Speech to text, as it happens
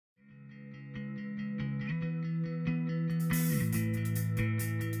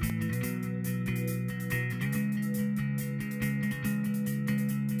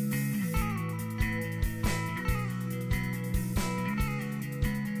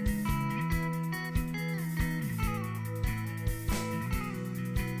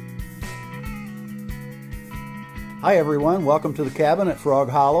Hi everyone, welcome to the cabin at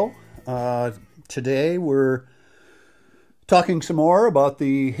Frog Hollow. Today we're talking some more about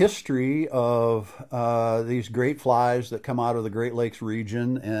the history of these great flies that come out of the Great Lakes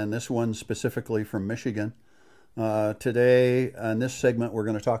region, and this one specifically from Michigan. Today, in this segment, we're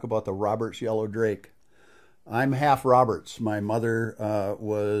going to talk about the Roberts yellow drake. I'm half Roberts. My mother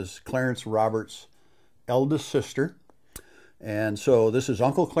was Clarence Roberts' eldest sister, and so this is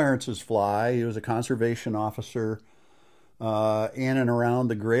Uncle Clarence's fly. He was a conservation officer in and around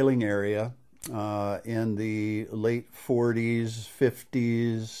the Grayling area in the late 40s,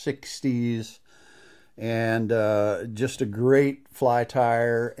 50s, 60s, and just a great fly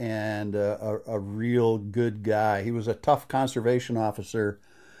tyer and a real good guy. He was a tough conservation officer,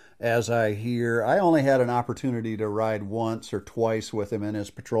 as I hear. I only had an opportunity to ride once or twice with him in his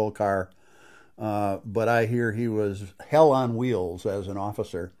patrol car, but I hear he was hell on wheels as an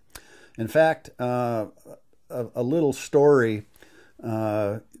officer. In fact, a little story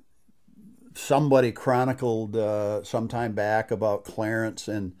somebody chronicled some time back about Clarence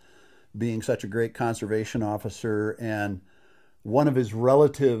and being such a great conservation officer, and one of his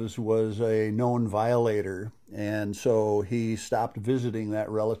relatives was a known violator, and so he stopped visiting that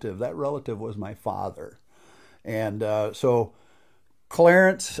relative. That relative was my father. And so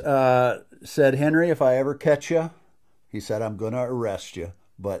Clarence said, "Henry, if I ever catch you," he said, "I'm going to arrest you."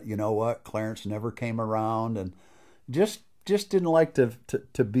 But you know what? Clarence never came around and just didn't like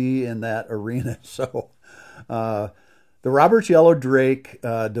to be in that arena. So the Roberts yellow drake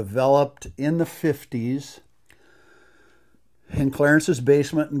developed in the 50s in Clarence's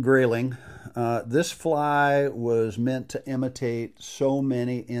basement in Grayling. This fly was meant to imitate so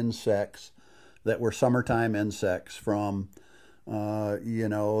many insects that were summertime insects, from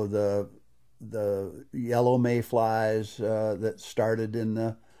the yellow mayflies that started in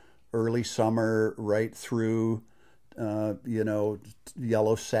the early summer right through, yellow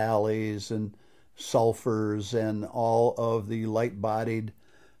sallies and sulfurs and all of the light-bodied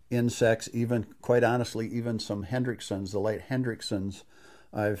insects, even, quite honestly, even some Hendricksons, the light Hendricksons.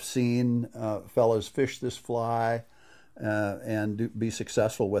 I've seen fellas fish this fly and be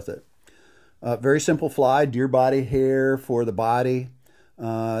successful with it. Very simple fly, deer body hair for the body,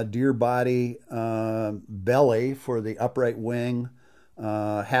 deer body belly for the upright wing,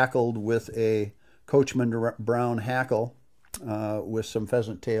 hackled with a Coachman Brown hackle with some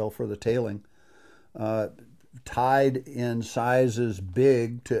pheasant tail for the tailing, tied in sizes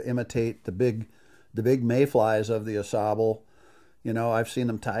big to imitate the big mayflies of the Au Sable. You know, I've seen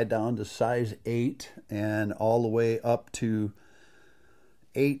them tied down to size 8 and all the way up to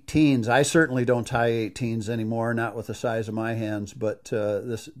 18s. I certainly don't tie 18s anymore, not with the size of my hands, but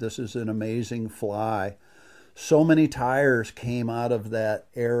this is an amazing fly. So many tyers came out of that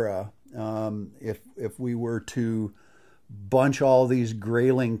era. If we were to bunch all these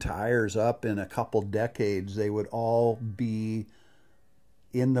Grayling tyers up in a couple decades, they would all be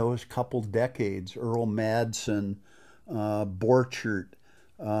in those couple decades. Earl Madsen, Borchert,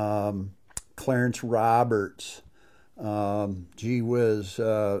 Clarence Roberts, gee whiz,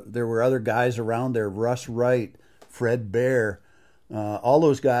 there were other guys around there, Russ Wright, Fred Bear, all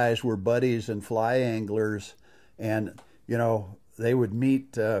those guys were buddies and fly anglers, and they would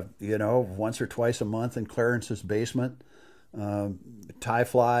meet once or twice a month in Clarence's basement, tie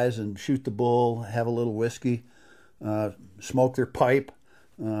flies and shoot the bull, have a little whiskey, smoke their pipe.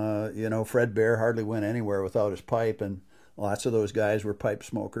 Fred Bear hardly went anywhere without his pipe, and lots of those guys were pipe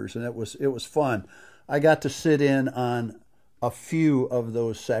smokers, and it was fun. I got to sit in on a few of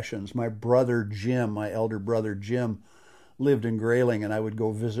those sessions. My brother Jim, my elder brother Jim, lived in Grayling, and I would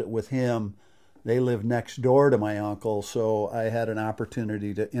go visit with him. They lived next door to my uncle, so I had an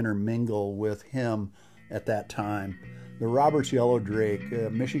opportunity to intermingle with him at that time. The Roberts yellow drake,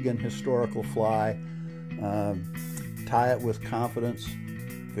 Michigan historical fly. Tie it with confidence,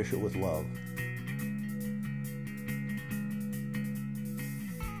 fish it with love.